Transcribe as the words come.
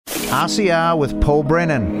RCR with Paul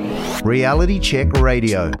Brennan, Reality Check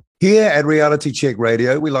Radio. Here at Reality Check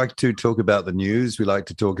Radio, we like to talk about the news. We like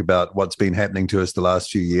to talk about what's been happening to us the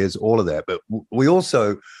last few years, all of that. But we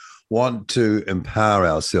also want to empower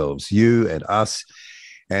ourselves, you and us,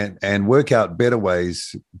 and work out better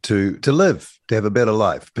ways to live, to have a better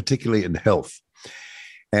life, particularly in health.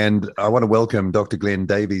 And I want to welcome Dr. Glen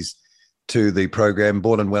Davies to the program.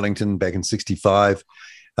 Born in Wellington back in 1965.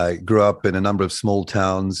 Grew up in a number of small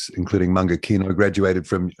towns, including Mangakino, graduated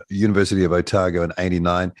from University of Otago in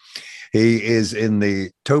 1989. He is in the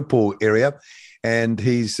Taupo area, and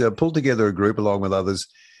he's pulled together a group along with others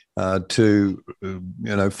to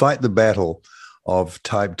fight the battle of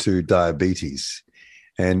type 2 diabetes.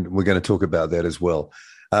 And we're going to talk about that as well.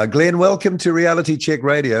 Glen, welcome to Reality Check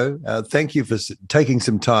Radio. Thank you for taking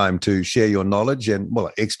some time to share your knowledge and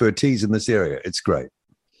expertise in this area. It's great.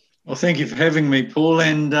 Well, thank you for having me, Paul.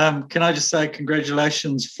 And can I just say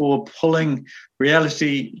congratulations for pulling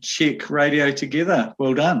Reality Check Radio together.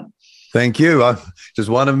 Well done. Thank you. I'm just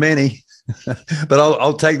one of many, but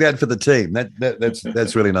I'll take that for the team.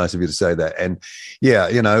 That's really nice of you to say that. And yeah,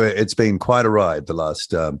 it's been quite a ride the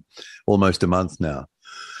last almost a month now.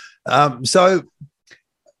 So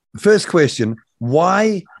first question,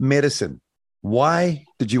 why medicine? Why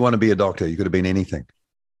did you want to be a doctor? You could have been anything.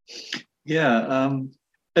 Yeah,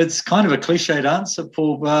 it's kind of a cliched answer,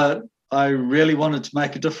 Paul, but I really wanted to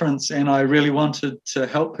make a difference and I really wanted to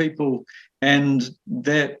help people. And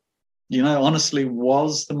that, honestly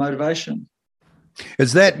was the motivation.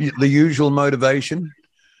 Is that the usual motivation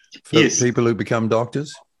for people who become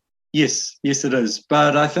doctors? Yes, it is.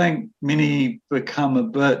 But I think many become a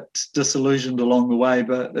bit disillusioned along the way,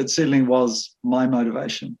 but it certainly was my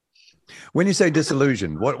motivation. When you say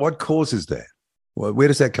disillusioned, what causes that? Where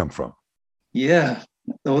does that come from? Yeah.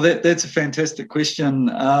 Well, that's a fantastic question.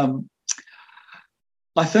 I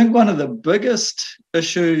think one of the biggest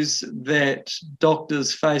issues that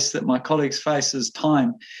doctors face, that my colleagues face, is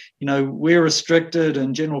time. We're restricted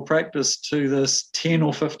in general practice to this 10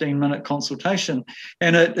 or 15-minute consultation,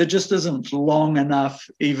 and it just isn't long enough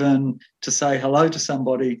even to say hello to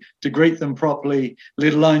somebody, to greet them properly,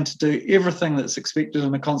 let alone to do everything that's expected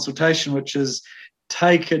in a consultation, which is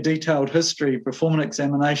take a detailed history, perform an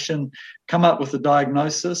examination, come up with a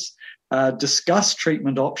diagnosis, discuss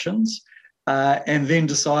treatment options, and then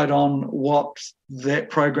decide on what that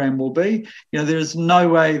program will be. There is no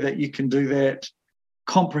way that you can do that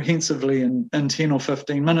comprehensively in 10 or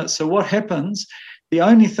 15 minutes. So what happens, the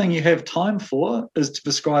only thing you have time for is to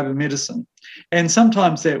prescribe a medicine. And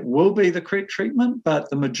sometimes that will be the correct treatment, but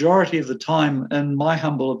the majority of the time, in my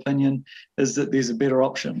humble opinion, is that there's a better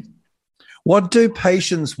option. What do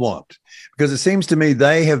patients want? Because it seems to me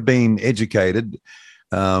they have been educated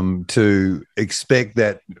to expect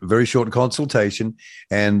that very short consultation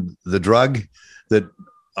and the drug that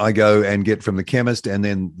I go and get from the chemist, and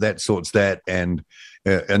then that sorts that, and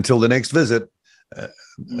until the next visit,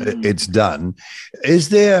 it's done. Is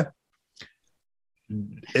there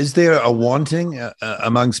a wanting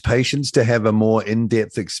amongst patients to have a more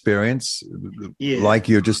in-depth experience like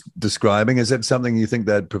you're just describing? Is that something you think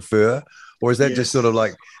they'd prefer? Or is that just sort of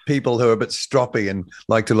like people who are a bit stroppy and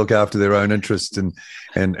like to look after their own interests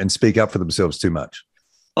and speak up for themselves too much?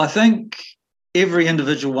 I think every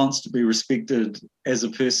individual wants to be respected as a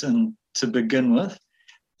person to begin with.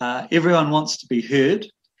 Everyone wants to be heard.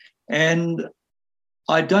 And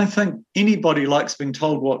I don't think anybody likes being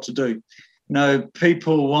told what to do.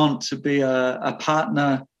 People want to be a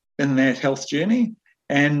partner in that health journey,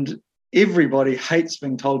 and everybody hates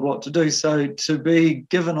being told what to do. So to be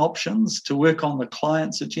given options to work on the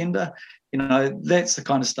client's agenda, that's the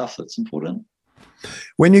kind of stuff that's important.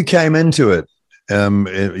 When you came into it, I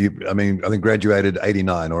think graduated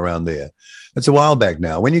 89 or around there. It's a while back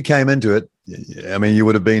now. When you came into it, you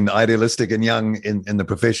would have been idealistic and young in the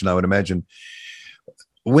profession, I would imagine.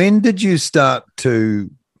 When did you start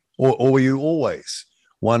to, or were you always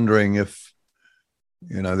wondering if,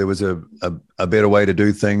 there was a better way to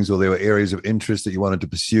do things, or there were areas of interest that you wanted to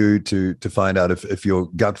pursue to find out if your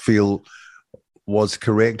gut feel was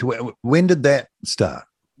correct? When did that start?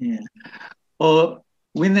 Yeah. Well,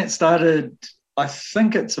 when that started, I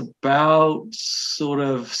think it's about sort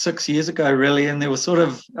of 6 years ago, really, and there was sort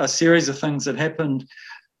of a series of things that happened.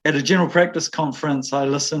 At a general practice conference, I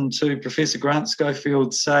listened to Professor Grant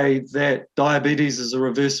Schofield say that diabetes is a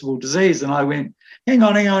reversible disease, and I went, hang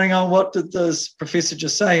on, what did this professor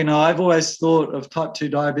just say? I've always thought of type 2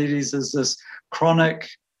 diabetes as this chronic,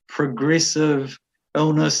 progressive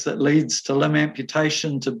illness that leads to limb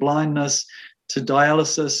amputation, to blindness, to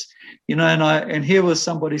dialysis, and here was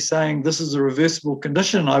somebody saying this is a reversible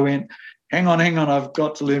condition. I went, hang on, I've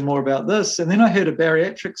got to learn more about this. And then I heard a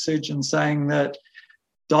bariatric surgeon saying that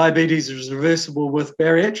diabetes is reversible with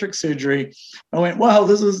bariatric surgery. I went, wow,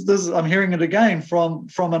 this is I'm hearing it again from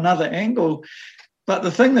another angle. But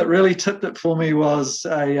the thing that really tipped it for me was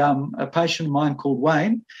a patient of mine called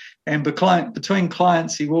Wayne. And between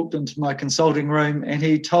clients, he walked into my consulting room and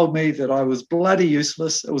he told me that I was bloody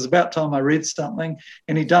useless. It was about time I read something,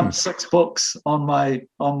 and he dumped 6 books on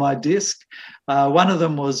my desk. One of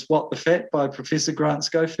them was What the Fat by Professor Grant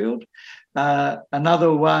Schofield.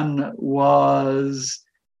 Another one was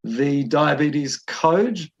The Diabetes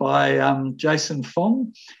Code by Jason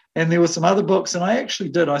Fung. And there were some other books, and I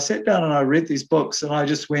sat down and I read these books, and I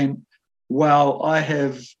just went, wow, I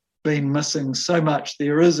have been missing so much.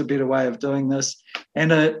 There is a better way of doing this.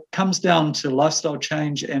 And it comes down to lifestyle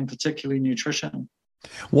change and particularly nutrition.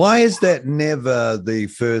 Why is that never the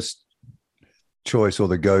first choice or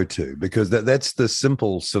the go-to? Because that's the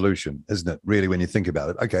simple solution, isn't it, really, when you think about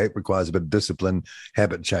it? Okay, it requires a bit of discipline,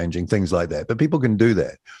 habit changing, things like that. But people can do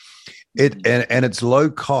that. And it's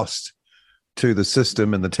low cost to the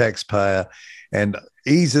system and the taxpayer, and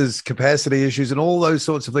eases capacity issues and all those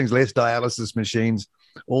sorts of things, less dialysis machines,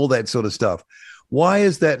 all that sort of stuff. Why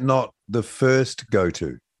is that not the first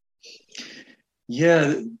go-to?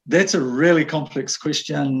 Yeah, that's a really complex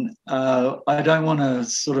question. I don't want to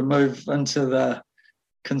sort of move into the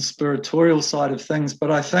conspiratorial side of things,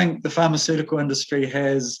 but I think the pharmaceutical industry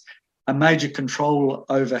has a major control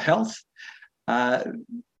over health.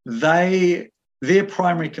 Their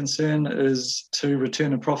primary concern is to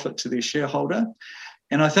return a profit to their shareholder.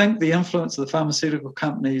 And I think the influence of the pharmaceutical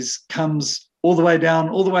companies comes all the way down,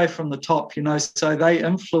 all the way from the top, so they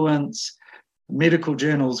influence medical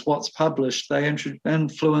journals, what's published, they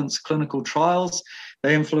influence clinical trials,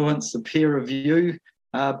 they influence the peer review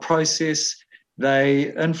process,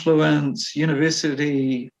 they influence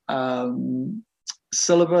university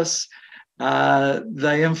syllabus,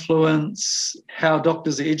 they influence how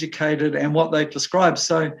doctors are educated and what they prescribe.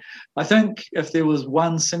 So I think if there was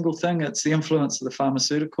one single thing, it's the influence of the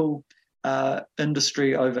pharmaceutical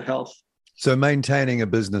industry over health. So maintaining a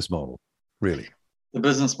business model, really. The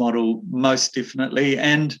business model, most definitely.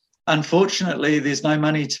 And unfortunately, there's no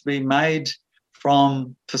money to be made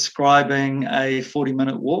from prescribing a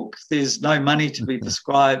 40-minute walk. There's no money to be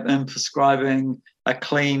prescribing a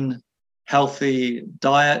clean, healthy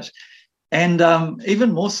diet. And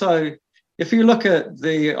even more so, if you look at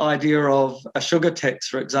the idea of a sugar tax,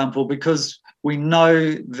 for example, because we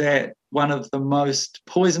know that one of the most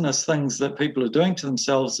poisonous things that people are doing to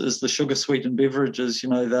themselves is the sugar-sweetened beverages,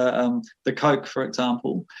 the Coke, for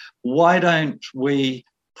example. Why don't we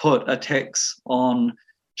put a tax on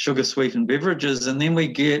sugar-sweetened beverages? And then we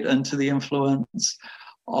get into the influence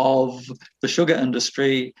of the sugar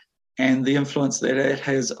industry and the influence that it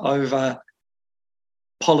has over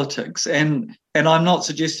politics. And I'm not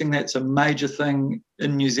suggesting that's a major thing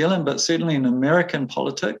in New Zealand, but certainly in American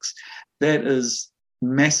politics, that is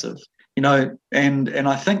massive. And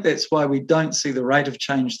I think that's why we don't see the rate of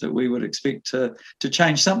change that we would expect to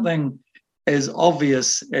change something as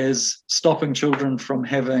obvious as stopping children from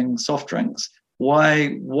having soft drinks.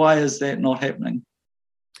 Why is that not happening?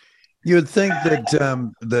 You would think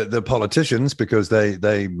that the politicians, because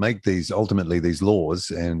they make these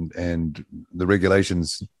laws and the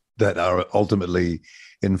regulations that are ultimately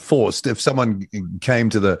enforced. If someone came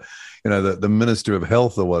to the Minister of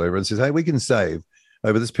Health or whatever and says, "Hey, we can save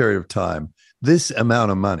over this period of time this amount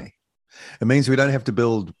of money. It means we don't have to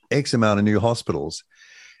build X amount of new hospitals,"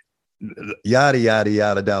 yada, yada,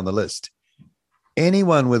 yada down the list.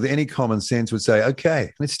 Anyone with any common sense would say,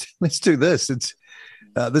 okay, let's do this.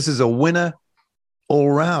 This is a winner all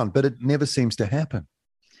round, but it never seems to happen.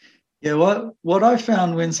 Yeah, what I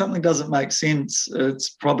found when something doesn't make sense, it's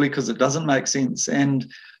probably because it doesn't make sense.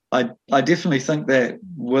 And I definitely think that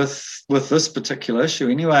with this particular issue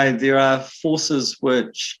anyway, there are forces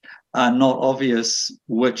which are not obvious,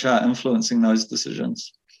 which are influencing those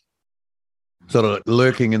decisions. Sort of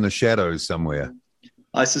lurking in the shadows somewhere.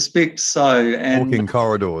 I suspect so. And walking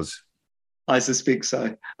corridors. I suspect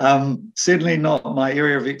so. Certainly not my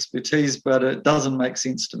area of expertise, but it doesn't make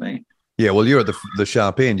sense to me. Yeah, well, you're at the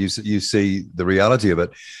sharp end. You see the reality of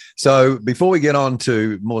it. So before we get on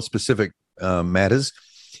to more specific matters,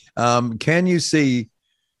 can you see,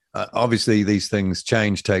 obviously these things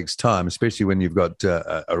change takes time, especially when you've got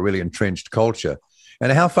a really entrenched culture.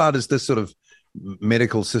 And how far does this sort of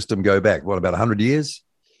medical system go back? What, about 100 years?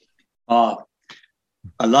 I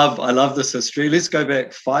love this history. Let's go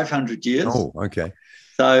back 500 years. Oh, okay.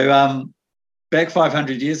 So back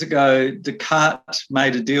 500 years ago, Descartes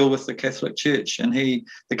made a deal with the Catholic Church, and the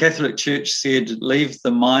Catholic Church said, leave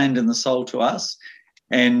the mind and the soul to us,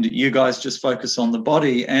 and you guys just focus on the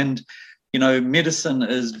body. And, medicine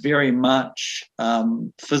is very much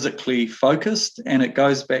physically focused, and it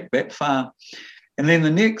goes back that far. And then the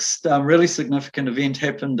next really significant event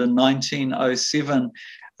happened in 1907.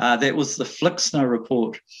 That was the Flixner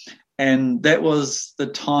Report. And that was the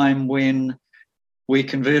time when we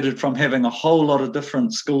converted from having a whole lot of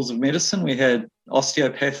different schools of medicine. We had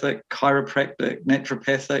osteopathic, chiropractic,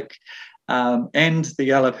 naturopathic, and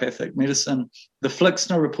the allopathic medicine. The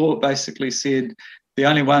Flixner Report basically said the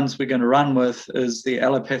only ones we're going to run with is the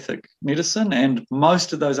allopathic medicine, and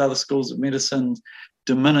most of those other schools of medicine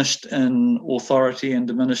diminished in authority and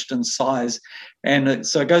diminished in size. And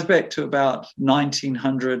so it goes back to about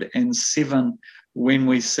 1907 when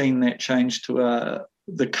we've seen that change to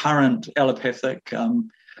the current allopathic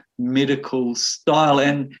medical style.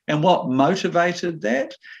 And what motivated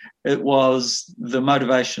that? It was the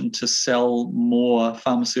motivation to sell more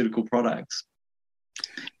pharmaceutical products.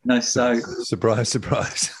 So surprise.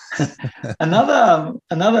 another.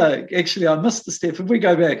 Actually, I missed the step. If we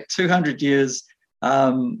go back 200 years,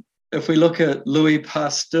 if we look at Louis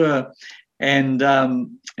Pasteur and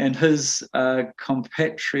his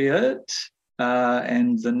compatriot,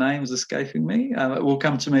 and the name's escaping me, it will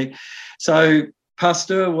come to me. So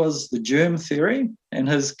Pasteur was the germ theory, and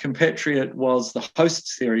his compatriot was the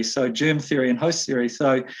host theory. So germ theory and host theory.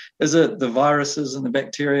 So is it the viruses and the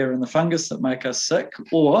bacteria and the fungus that make us sick,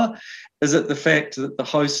 or is it the fact that the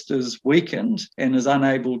host is weakened and is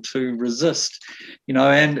unable to resist?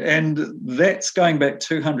 And that's going back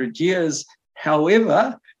 200 years.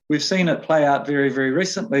 However, we've seen it play out very, very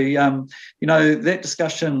recently. That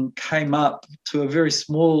discussion came up to a very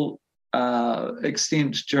small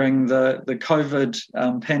extent during the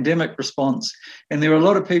COVID pandemic response. And there were a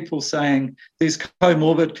lot of people saying these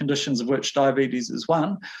comorbid conditions, of which diabetes is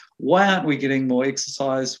one, why aren't we getting more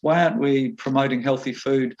exercise? Why aren't we promoting healthy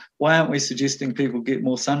food? Why aren't we suggesting people get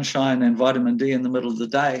more sunshine and vitamin D in the middle of the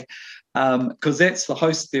day? Because that's the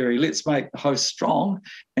host theory. Let's make the host strong,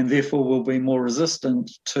 and therefore we'll be more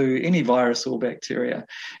resistant to any virus or bacteria.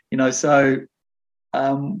 So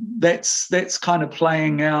that's kind of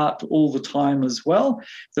playing out all the time as well.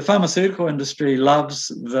 The pharmaceutical industry loves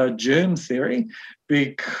the germ theory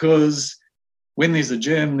because when there's a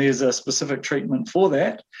germ, there's a specific treatment for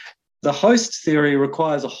that. The host theory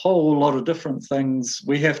requires a whole lot of different things.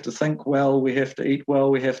 We have to think well, we have to eat well,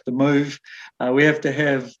 we have to move, we have to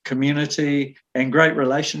have community and great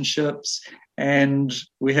relationships, and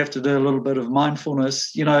we have to do a little bit of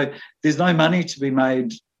mindfulness. There's no money to be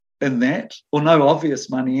made in that, or no obvious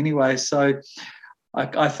money anyway. So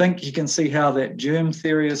I think you can see how that germ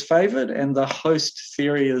theory is favoured, and the host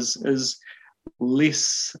theory is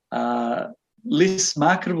less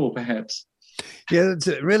marketable, perhaps. Yeah, it's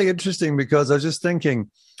really interesting because I was just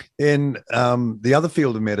thinking in the other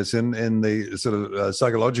field of medicine, in the sort of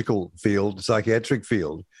psychological field, psychiatric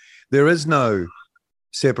field, there is no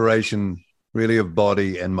separation really of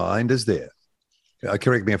body and mind, is there?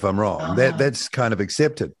 Correct me if I'm wrong. That's kind of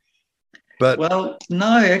accepted. But well,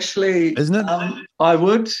 no, actually, isn't it? I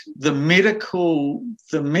would. The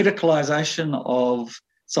medicalization of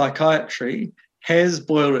psychiatry has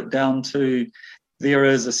boiled it down to there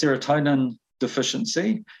is a serotonin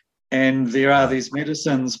deficiency, and there are these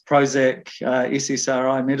medicines, Prozac,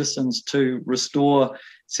 SSRI medicines, to restore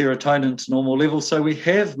serotonin to normal levels. So we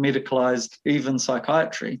have medicalized even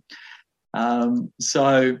psychiatry.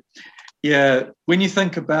 Yeah, when you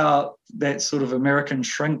think about that sort of American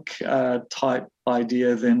shrink type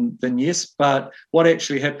idea, then yes. But what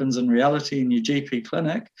actually happens in reality in your GP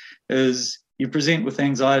clinic is you present with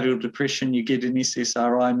anxiety or depression, you get an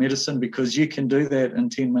SSRI medicine because you can do that in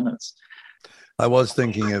 10 minutes. I was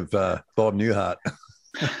thinking of Bob Newhart,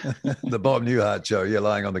 the Bob Newhart show. You're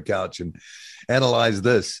lying on the couch and analyze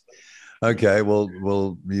this. Okay, well,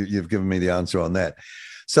 you've given me the answer on that.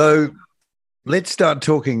 So let's start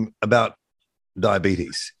talking about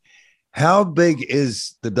diabetes. How big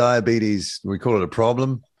is the diabetes? We call it a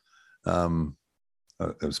problem. I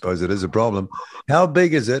suppose it is a problem. How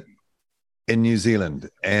big is it in New Zealand,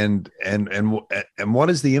 and what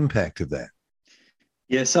is the impact of that?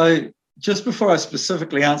 Yeah, so just before I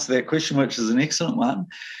specifically answer that question, which is an excellent one,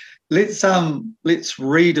 let's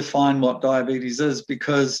redefine what diabetes is,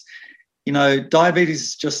 because diabetes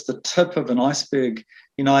is just the tip of an iceberg.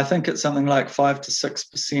 I think it's something like 5 to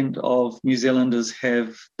 6% of New Zealanders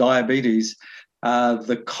have diabetes.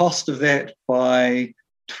 The cost of that by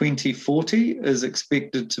 2040 is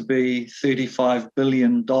expected to be $35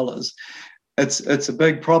 billion. It's a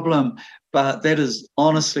big problem, but that is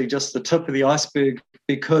honestly just the tip of the iceberg,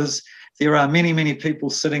 because there are many, many people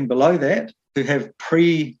sitting below that who have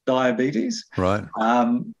pre-diabetes. Right.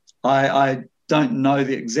 I don't know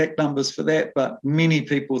the exact numbers for that, but many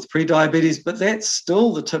people with pre-diabetes, but that's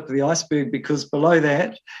still the tip of the iceberg, because below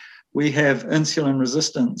that we have insulin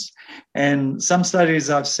resistance. And some studies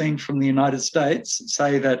I've seen from the United States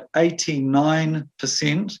say that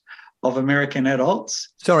 89% of American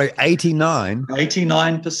adults. Sorry, 89?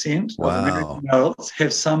 89% Wow. of American adults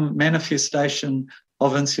have some manifestation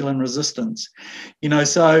of insulin resistance.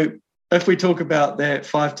 So if we talk about that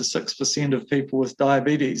 5 to 6% of people with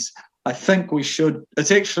diabetes, I think we should, it's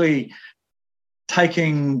actually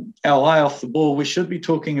taking our eye off the ball. We should be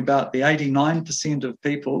talking about the 89% of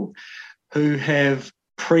people who have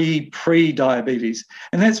pre-diabetes.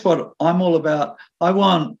 And that's what I'm all about. I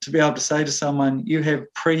want to be able to say to someone, you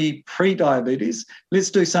have pre-diabetes. Let's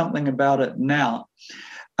do something about it now.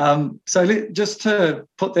 Just to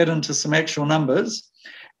put that into some actual numbers,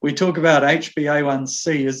 we talk about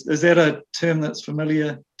HbA1c. Is that a term that's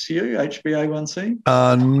familiar to you, HbA1c?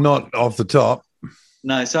 Not off the top.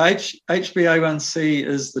 No, so HbA1c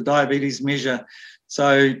is the diabetes measure.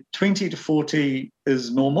 So 20 to 40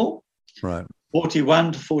 is normal. Right.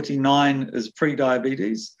 41 to 49 is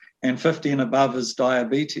pre-diabetes, and 50 and above is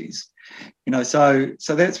diabetes. So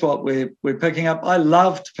that's what we're picking up. I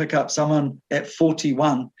love to pick up someone at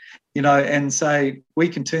 41, and say, we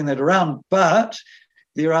can turn that around. But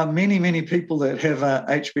there are many, many people that have a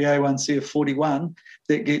HbA1c of 41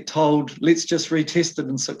 that get told, let's just retest it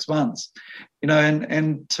in 6 months.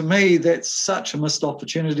 And to me, that's such a missed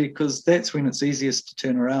opportunity, because that's when it's easiest to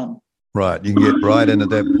turn around. Right. You can get right in at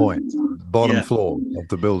that point, bottom floor of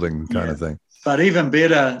the building kind of thing. But even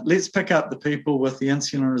better, let's pick up the people with the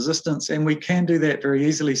insulin resistance, and we can do that very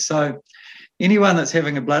easily. So anyone that's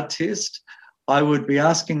having a blood test, I would be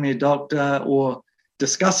asking their doctor or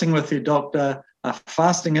discussing with their doctor a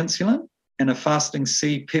fasting insulin and a fasting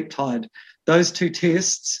C peptide. Those two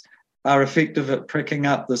tests are effective at pricking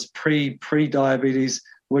up this pre-diabetes,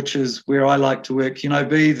 which is where I like to work,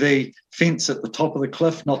 be the fence at the top of the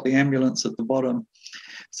cliff, not the ambulance at the bottom.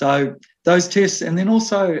 So those tests, and then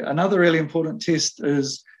also another really important test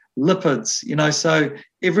is lipids. So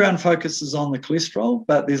everyone focuses on the cholesterol,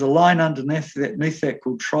 but there's a line underneath that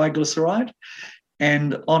called triglyceride.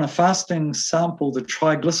 And on a fasting sample, the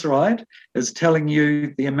triglyceride is telling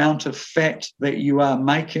you the amount of fat that you are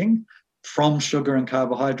making from sugar and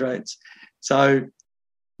carbohydrates. So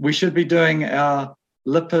we should be doing our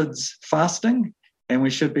lipids fasting, and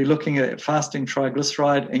we should be looking at fasting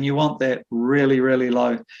triglyceride, and you want that really, really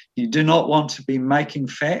low. You do not want to be making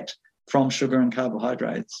fat from sugar and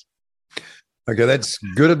carbohydrates. Okay, that's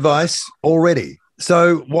good advice already.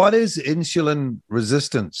 So what is insulin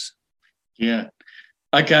resistance? Yeah.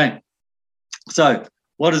 Okay. So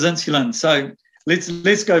what is insulin? So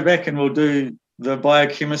let's go back and we'll do the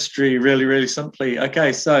biochemistry really, really simply.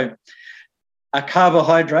 Okay, so a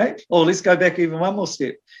carbohydrate, or let's go back even one more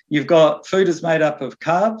step. You've got food is made up of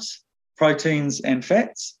carbs, proteins, and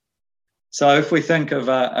fats. So if we think of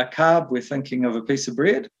a carb, we're thinking of a piece of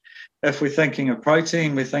bread. If we're thinking of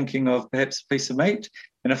protein, we're thinking of perhaps a piece of meat.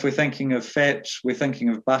 And if we're thinking of fat, we're thinking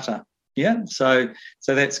of butter. Yeah, so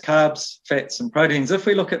that's carbs, fats, and proteins. If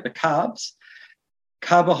we look at the carbs,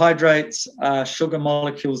 carbohydrates are sugar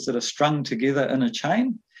molecules that are strung together in a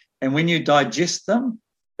chain. And when you digest them,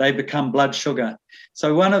 they become blood sugar.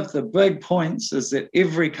 So one of the big points is that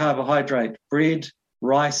every carbohydrate, bread,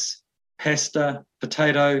 rice, pasta,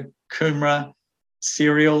 potato, kumara,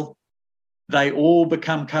 cereal, they all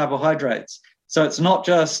become carbohydrates. So it's not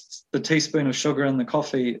just the teaspoon of sugar in the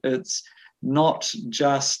coffee. It's not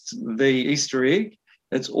just the Easter egg.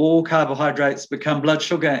 It's all carbohydrates become blood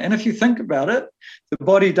sugar. And if you think about it, the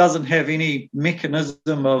body doesn't have any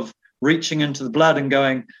mechanism of reaching into the blood and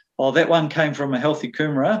going, oh, that one came from a healthy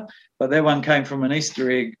kumara, but that one came from an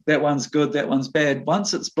Easter egg. That one's good, that one's bad.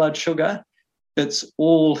 Once it's blood sugar, it's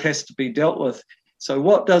all has to be dealt with. So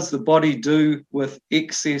what does the body do with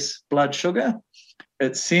excess blood sugar?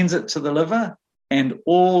 It sends it to the liver, and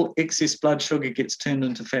all excess blood sugar gets turned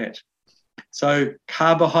into fat. So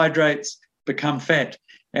carbohydrates become fat.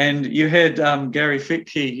 And you had Gary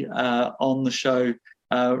Fettke on the show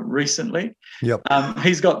recently. Yep.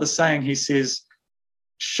 He's got the saying, he says,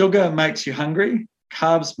 sugar makes you hungry,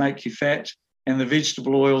 carbs make you fat, and the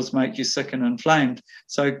vegetable oils make you sick and inflamed.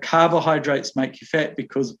 So carbohydrates make you fat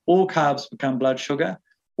because all carbs become blood sugar.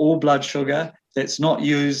 All blood sugar that's not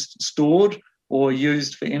used, stored, or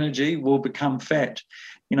used for energy will become fat.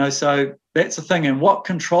 So that's the thing. And what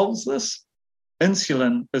controls this?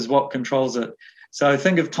 Insulin is what controls it. So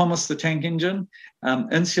think of Thomas the Tank Engine.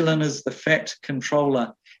 Insulin is the fat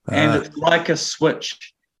controller, and it's like a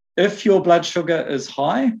switch. If your blood sugar is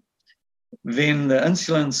high, then the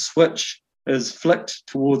insulin switch is flicked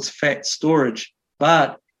towards fat storage.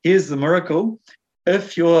 But here's the miracle.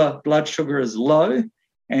 If your blood sugar is low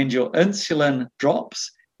and your insulin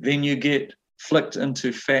drops, then you get flicked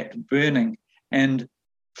into fat burning. And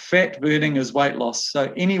fat burning is weight loss.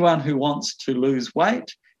 So anyone who wants to lose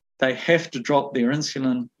weight, they have to drop their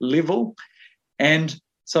insulin level. And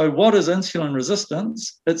so what is insulin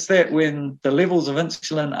resistance? It's that when the levels of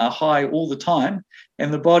insulin are high all the time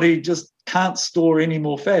and the body just can't store any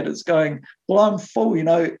more fat. It's going, well, I'm full,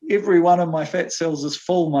 every one of my fat cells is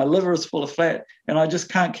full, my liver is full of fat, and I just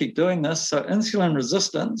can't keep doing this. So insulin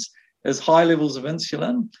resistance is high levels of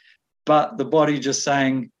insulin, but the body just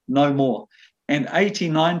saying no more. And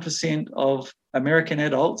 89% of American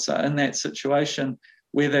adults are in that situation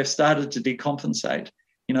where they've started to decompensate.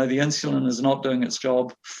 The insulin is not doing its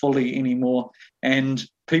job fully anymore, and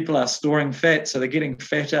people are storing fat, so they're getting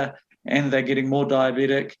fatter and they're getting more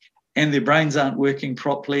diabetic, and their brains aren't working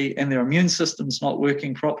properly and their immune system's not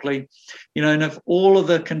working properly. And if all of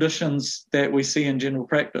the conditions that we see in general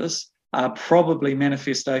practice are probably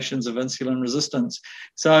manifestations of insulin resistance.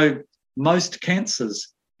 So most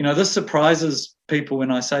cancers, this surprises people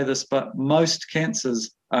when I say this, but most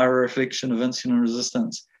cancers are a reflection of insulin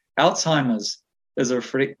resistance. Alzheimer's is a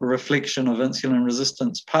reflection of insulin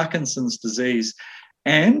resistance, Parkinson's disease,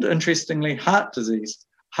 and interestingly, heart disease.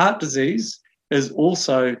 Heart disease is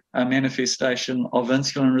also a manifestation of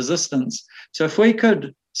insulin resistance. So if we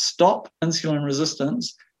could stop insulin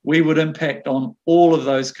resistance, we would impact on all of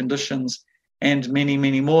those conditions and many,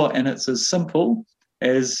 many more. And it's as simple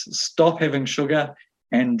as stop having sugar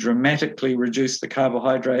and dramatically reduce the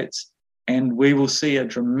carbohydrates, and we will see a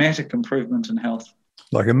dramatic improvement in health.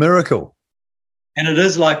 Like a miracle. And it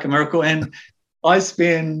is like a miracle. And I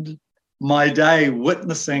spend my day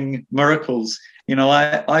witnessing miracles.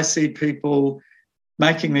 I see people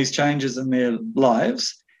making these changes in their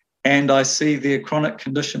lives, and I see their chronic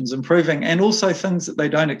conditions improving, and also things that they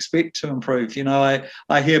don't expect to improve.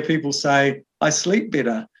 I hear people say, I sleep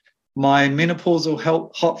better. My menopausal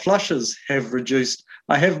hot flushes have reduced.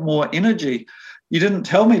 I have more energy. You didn't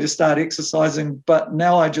tell me to start exercising, but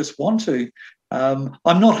now I just want to. I'm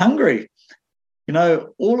not hungry.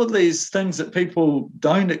 All of these things that people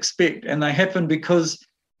don't expect, and they happen because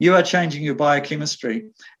you are changing your biochemistry.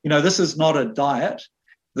 This is not a diet.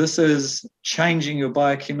 This is changing your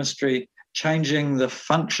biochemistry, changing the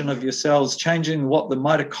function of your cells, changing what the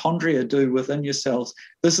mitochondria do within your cells.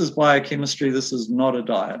 This is biochemistry. This is not a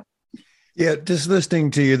diet. Yeah, just listening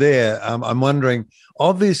to you there, I'm wondering,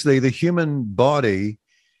 obviously the human body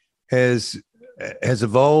has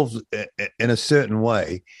evolved in a certain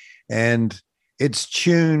way, and it's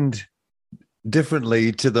tuned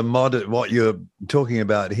differently to the modern, what you're talking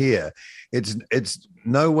about here. It's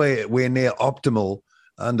nowhere near optimal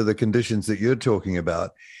under the conditions that you're talking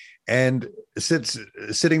about, and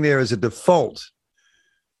sitting there as a default,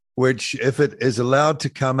 which if it is allowed to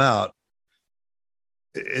come out,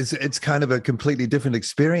 it's kind of a completely different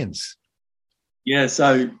experience. Yeah,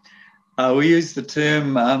 so we use the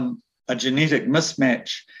term a genetic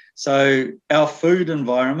mismatch. So our food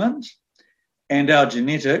environment and our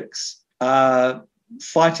genetics are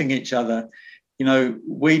fighting each other.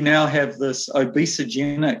 We now have this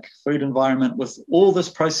obesogenic food environment with all this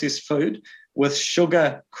processed food with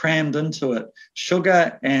sugar crammed into it,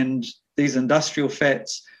 sugar and these industrial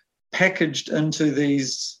fats packaged into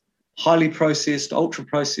these highly processed,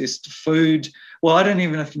 ultra-processed food. Well, I don't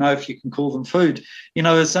even know if you can call them food.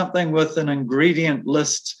 There's something with an ingredient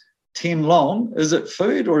list 10 long. Is it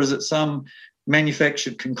food or is it some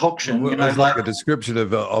manufactured concoction? It's like a description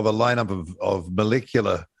of a lineup of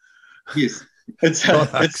molecular. Yes, it's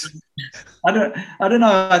I don't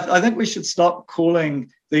know. I think we should stop calling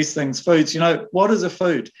these things foods. What is a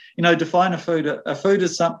food? Define a food. A food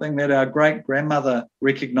is something that our great grandmother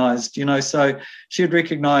recognized. So she'd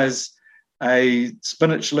recognize a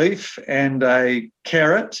spinach leaf and a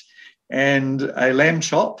carrot and a lamb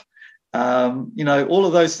chop. All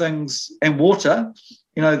of those things, and water.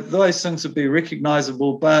 Those things would be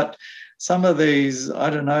recognizable, but some of these, I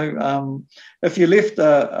don't know. If you left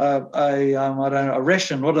a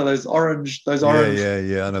ration, what are those orange? Yeah,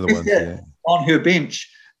 I know the ones. Yeah. On her bench,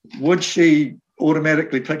 would she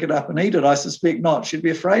automatically pick it up and eat it? I suspect not. She'd be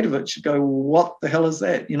afraid of it. She'd go, "What the hell is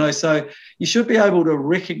that?" So you should be able to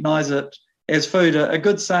recognize it as food. A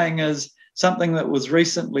good saying is something that was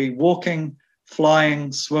recently walking,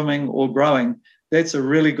 flying, swimming, or growing. That's a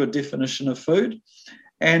really good definition of food.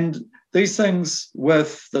 And these things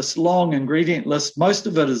with this long ingredient list, most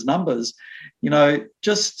of it is numbers,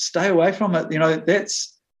 just stay away from it.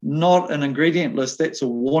 That's not an ingredient list, that's a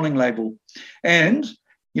warning label. And,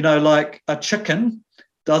 like a chicken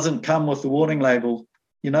doesn't come with a warning label.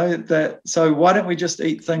 So why don't we just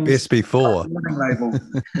eat things best before warning label?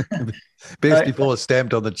 best before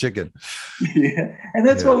stamped on the chicken. Yeah, and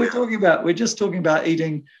that's what we're talking about. We're just talking about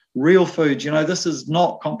eating real food. This is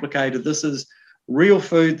not complicated. This is real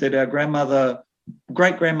food that our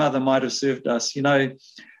great grandmother might have served us.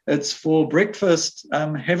 It's for breakfast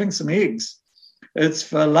having some eggs. It's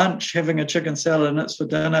for lunch having a chicken salad, and it's for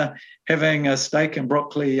dinner having a steak and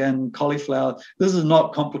broccoli and cauliflower. This is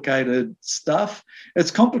not complicated stuff.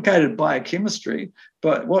 It's complicated biochemistry,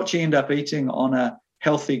 but what you end up eating on a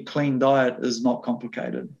healthy, clean diet is not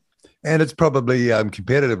complicated. And it's probably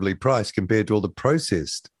competitively priced compared to all the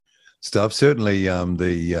processed stuff, certainly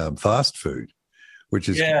the fast food, which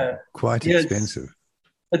is quite expensive.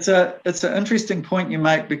 It's an interesting point you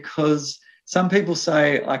make, because some people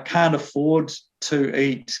say, I can't afford to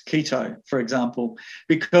eat keto, for example,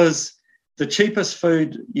 because the cheapest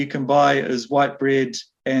food you can buy is white bread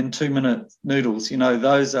and 2-minute noodles.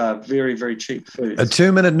 Those are very, very cheap foods. A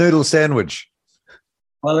 2-minute noodle sandwich.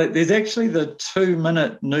 Well, there's actually the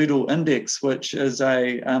 2-minute noodle index, which is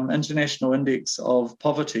a international index of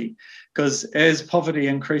poverty, because as poverty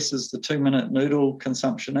increases, the 2-minute noodle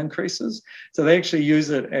consumption increases. So they actually use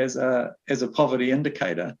it as a poverty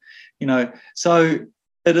indicator. So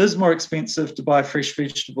it is more expensive to buy fresh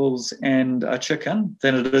vegetables and a chicken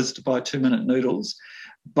than it is to buy 2-minute noodles.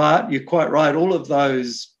 But you're quite right, all of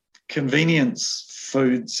those convenience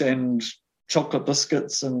foods and chocolate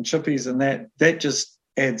biscuits and chippies and that just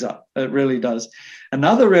adds up. It really does.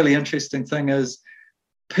 Another really interesting thing is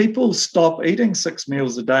people stop eating 6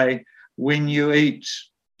 meals a day when you eat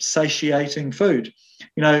satiating food.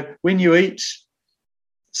 When you eat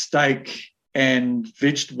steak and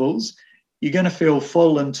vegetables, you're going to feel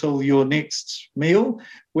full until your next meal.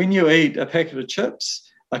 When you eat a packet of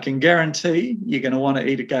chips, I can guarantee you're going to want to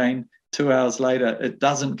eat again 2 hours later. It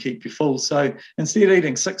doesn't keep you full. So instead of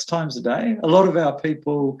eating 6 times a day, a lot of our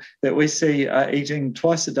people that we see are eating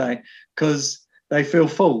twice a day because they feel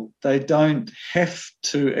full. They don't have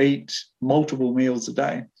to eat multiple meals a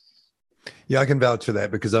day. Yeah, I can vouch for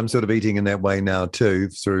that, because I'm sort of eating in that way now too,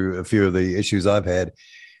 through a few of the issues I've had,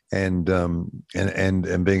 and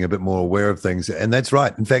being a bit more aware of things. And that's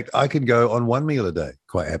right. In fact, I can go on 1 meal a day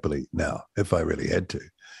quite happily now if I really had to.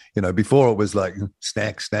 Before it was like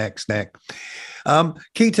snack.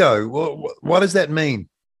 Keto, what does that mean?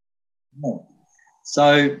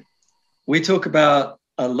 So we talk about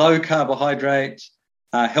a low carbohydrate,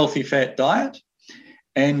 healthy fat diet,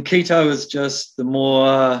 and keto is just the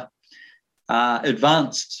more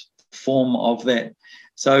advanced form of that.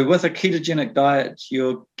 So with a ketogenic diet,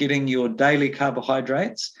 you're getting your daily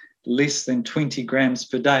carbohydrates less than 20 grams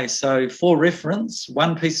per day. So for reference,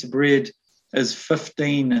 one piece of bread is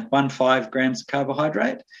 15 grams of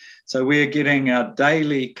carbohydrate. So we're getting our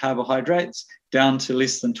daily carbohydrates down to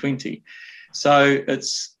less than 20. So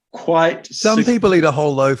it's quite... Some people eat a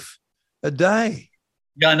whole loaf a day.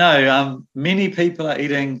 Yeah, I know. Many people are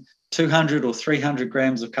eating 200 or 300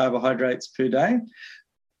 grams of carbohydrates per day.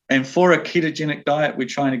 And for a ketogenic diet, we're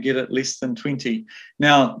trying to get it less than 20.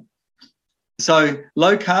 Now, so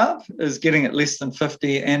low carb is getting it less than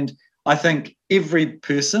 50. And I think every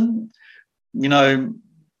person,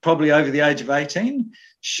 probably over the age of 18,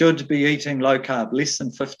 should be eating low carb, less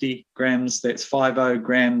than 50 grams. That's 50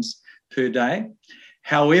 grams per day.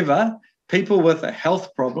 However, people with a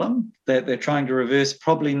health problem that they're trying to reverse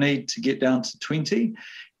probably need to get down to 20,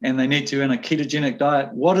 and they need to in a ketogenic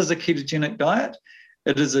diet. What is a ketogenic diet?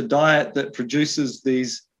 It is a diet that produces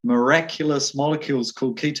these miraculous molecules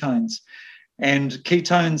called ketones. And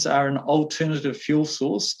ketones are an alternative fuel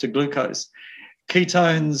source to glucose.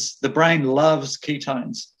 Ketones, the brain loves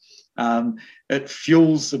ketones. It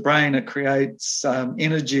fuels the brain. It creates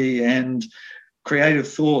energy and creative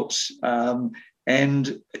thought.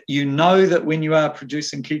 And you know that when you are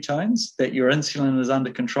producing ketones, that your insulin is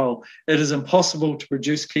under control. It is impossible to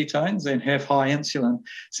produce ketones and have high insulin.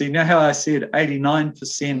 So you know how I said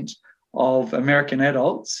 89% of American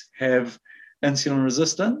adults have insulin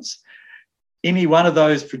resistance? Any one of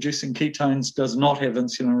those producing ketones does not have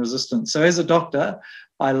insulin resistance. So as a doctor,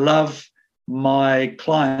 I love my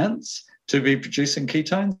clients to be producing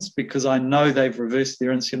ketones because I know they've reversed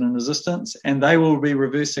their insulin resistance, and they will be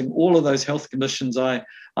reversing all of those health conditions I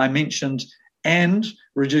mentioned, and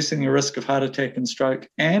reducing the risk of heart attack and stroke,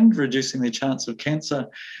 and reducing their chance of cancer.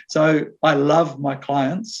 So I love my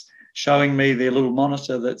clients showing me their little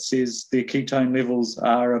monitor that says their ketone levels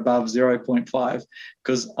are above 0.5,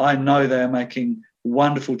 because I know they are making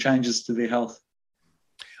wonderful changes to their health.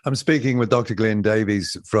 I'm speaking with Dr. Glen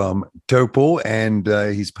Davies from Taupo, and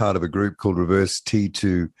he's part of a group called Reverse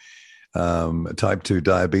T2 Type 2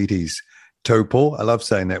 Diabetes. Taupo, I love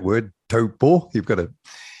saying that word, Taupo. You've got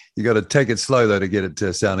to take it slow, though, to get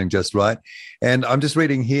it sounding just right. And I'm just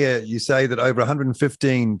reading here, you say that over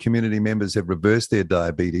 115 community members have reversed their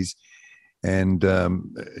diabetes. And,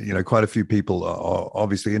 quite a few people are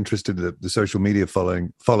obviously interested. The social media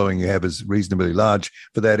following you have is reasonably large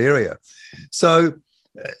for that area. So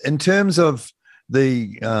in terms of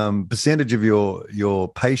the percentage of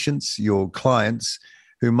your patients, your clients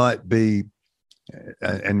who might be,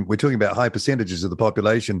 and we're talking about high percentages of the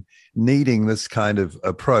population needing this kind of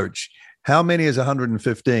approach, how many is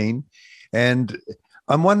 115? And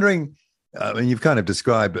I'm wondering, I mean, you've kind of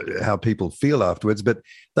described how people feel afterwards, but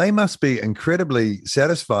they must be incredibly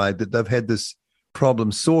satisfied that they've had this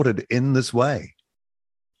problem sorted in this way.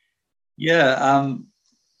 Yeah,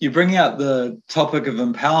 you're bringing up the topic of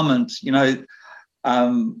empowerment.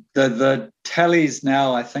 The tallies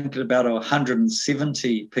now, I think, at about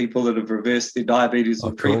 170 people that have reversed their diabetes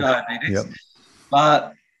or pre-diabetes. Yep.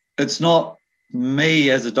 But it's not me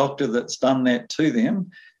as a doctor that's done that to them.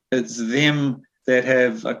 It's them that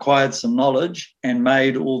have acquired some knowledge and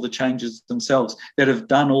made all the changes themselves, that have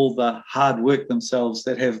done all the hard work themselves,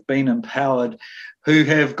 that have been empowered, who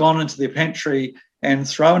have gone into their pantry and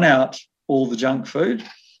thrown out all the junk food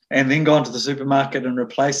and then gone to the supermarket and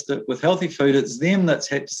replaced it with healthy food. It's them that's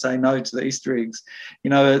had to say no to the Easter eggs.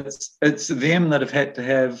 It's them that have had to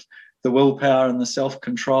have the willpower and the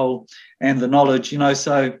self-control and the knowledge.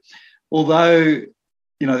 So although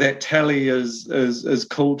that tally is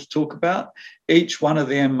cool to talk about, each one of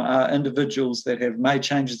them are individuals that have made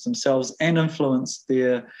changes themselves and influenced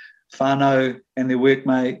their whānau and their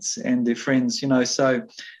workmates and their friends. So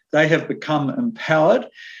they have become empowered.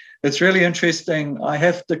 It's really interesting. I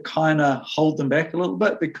have to kind of hold them back a little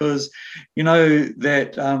bit because,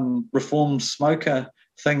 that reformed smoker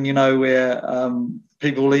thing, where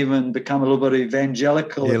people even become a little bit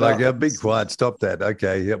evangelical. Yeah, be quiet, stop that.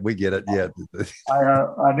 Okay, yeah, we get it, yeah.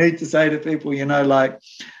 I need to say to people,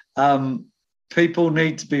 people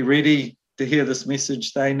need to be ready to hear this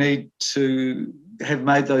message. They need to have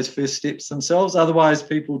made those first steps themselves. Otherwise,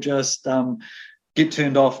 people just get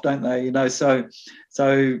turned off, don't they?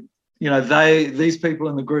 These people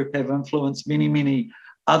in the group have influenced many, many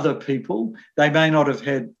other people. They may not have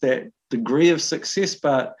had that degree of success,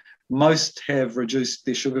 but most have reduced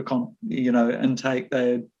their sugar intake.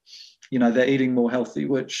 They're eating more healthy,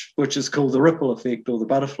 which is called the ripple effect or the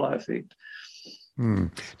butterfly effect. Do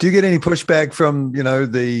you get any pushback from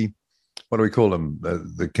the, what do we call them,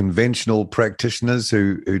 the conventional practitioners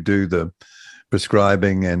who do the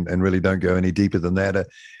prescribing and really don't go any deeper than that?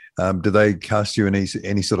 Do they cast you any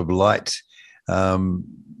sort of light?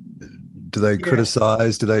 Do they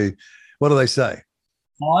criticize? What do they say?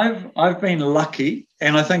 I've been lucky,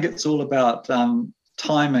 and I think it's all about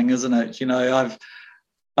timing, isn't it?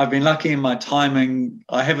 I've been lucky in my timing.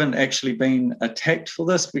 I haven't actually been attacked for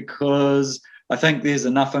this because I think there's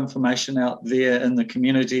enough information out there in the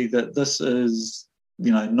community that this is,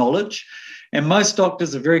 knowledge. And most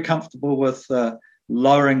doctors are very comfortable with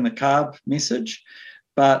lowering the carb message,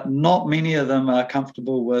 but not many of them are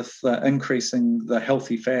comfortable with increasing the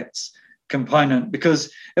healthy fats component.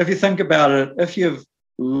 Because if you think about it, if you've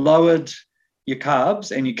lowered your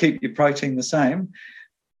carbs and you keep your protein the same,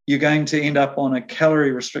 you're going to end up on a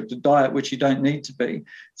calorie-restricted diet, which you don't need to be.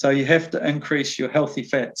 So you have to increase your healthy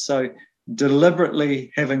fats. So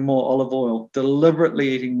deliberately having more olive oil, deliberately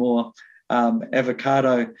eating more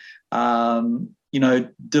avocado,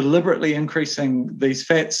 deliberately increasing these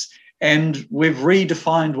fats. And we've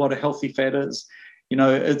redefined what a healthy fat is.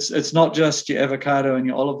 It's not just your avocado and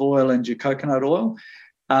your olive oil and your coconut oil.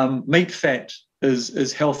 Meat fat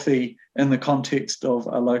is healthy in the context of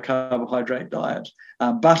a low carbohydrate diet.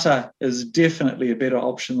 Butter is definitely a better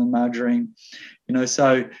option than margarine.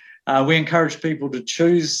 So we encourage people to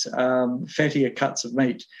choose fattier cuts of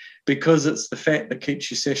meat because it's the fat that keeps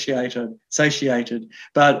you satiated.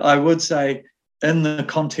 But I would say, in the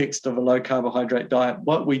context of a low carbohydrate diet,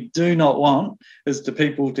 what we do not want is the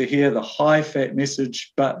people to hear the high fat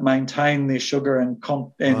message but maintain their sugar and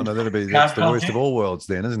that's the worst of all worlds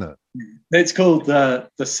then, isn't it? That's called the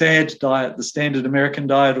SAD diet, the standard American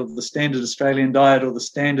diet, or the standard Australian diet, or the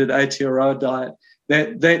standard Aotearoa diet.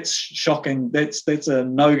 That's shocking. That's a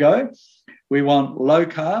no-go. We want low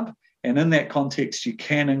carb, and in that context you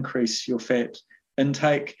can increase your fat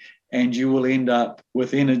intake and you will end up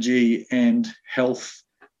with energy and health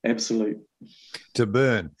Absolute. To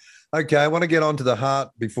burn. Okay, I want to get on to the heart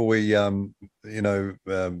before we, end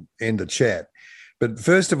the chat. But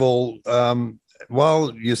first of all,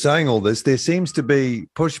 while you're saying all this, there seems to be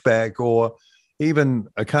pushback or even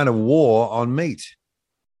a kind of war on meat.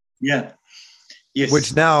 Yeah. Yes.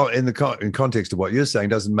 Which now, in context of what you're saying,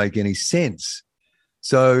 doesn't make any sense.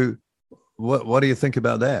 So what do you think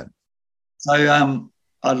about that? So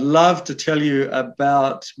I'd love to tell you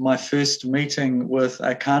about my first meeting with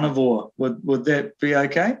a carnivore. Would that be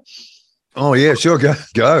okay? Oh, yeah, sure. Go.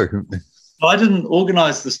 I didn't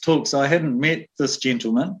organise this talk, so I hadn't met this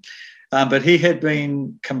gentleman, but he had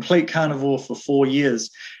been complete carnivore for 4 years.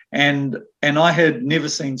 And I had never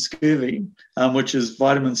seen scurvy, which is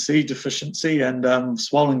vitamin C deficiency and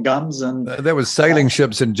swollen gums. And there was sailing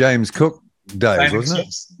ships in James Cook days, wasn't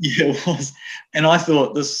it? Yeah, it was. And I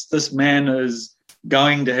thought this man is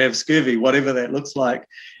going to have scurvy, whatever that looks like.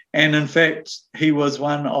 And in fact, he was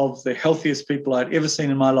one of the healthiest people I'd ever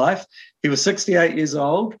seen in my life. He was 68 years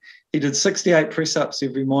old. He did 68 press-ups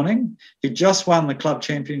every morning. He just won the club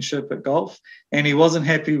championship at golf, and he wasn't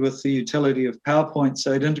happy with the utility of PowerPoint,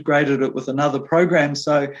 so he'd integrated it with another program.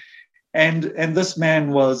 And this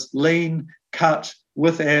man was lean, cut,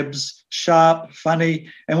 with abs, sharp, funny.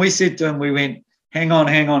 And we said to him, we went, hang on.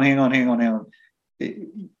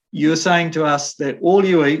 You're saying to us that all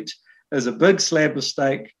you eat is a big slab of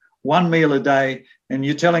steak, 1 meal a day, and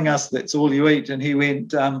you're telling us that's all you eat? And he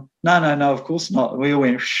went, no, of course not. And we all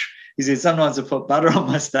went, shh. He said, sometimes I put butter on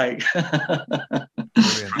my steak.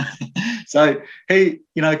 So he,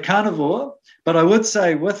 carnivore. But I would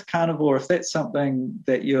say with carnivore, if that's something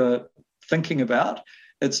that you're thinking about,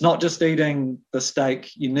 it's not just eating the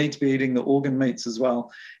steak. You need to be eating the organ meats as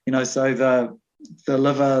well. So the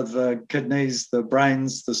liver, the kidneys, the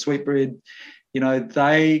brains, the sweetbread,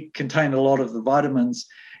 they contain a lot of the vitamins.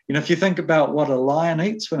 If you think about what a lion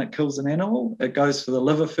eats when it kills an animal, it goes for the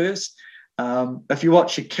liver first. If you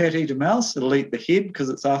watch a cat eat a mouse, it'll eat the head because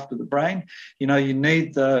it's after the brain. You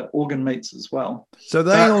need the organ meats as well. So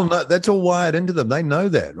they all know, that's all wired into them. They know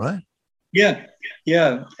that, right? Yeah.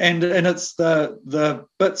 And it's the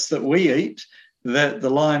bits that we eat that the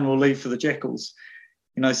lion will leave for the jackals.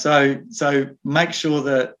 So make sure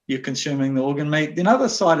that you're consuming the organ meat. The other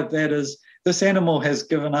side of that is this animal has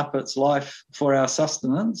given up its life for our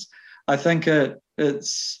sustenance. I think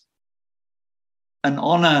it's an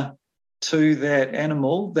honour to that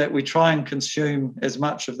animal that we try and consume as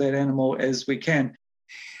much of that animal as we can.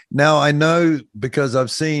 Now, I know because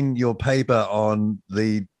I've seen your paper on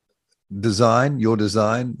your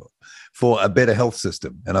design for a better health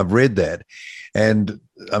system, and I've read that. And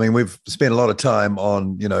I mean, we've spent a lot of time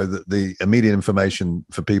on, the immediate information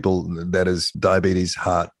for people, that is diabetes,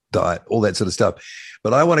 heart, diet, all that sort of stuff.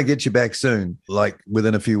 But I want to get you back soon, like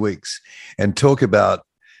within a few weeks, and talk about,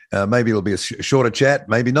 maybe it'll be a shorter chat,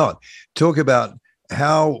 maybe not. Talk about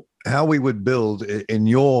how we would build, in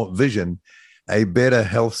your vision, a better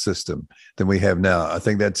health system than we have now. I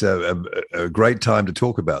think that's a great time to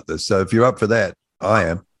talk about this. So if you're up for that, I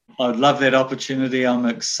am. I'd love that opportunity. I'm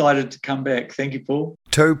excited to come back. Thank you, Paul.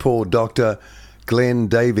 Toe Paw Dr. Glen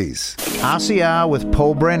Davies. RCR with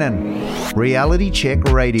Paul Brennan. Reality Check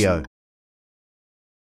Radio.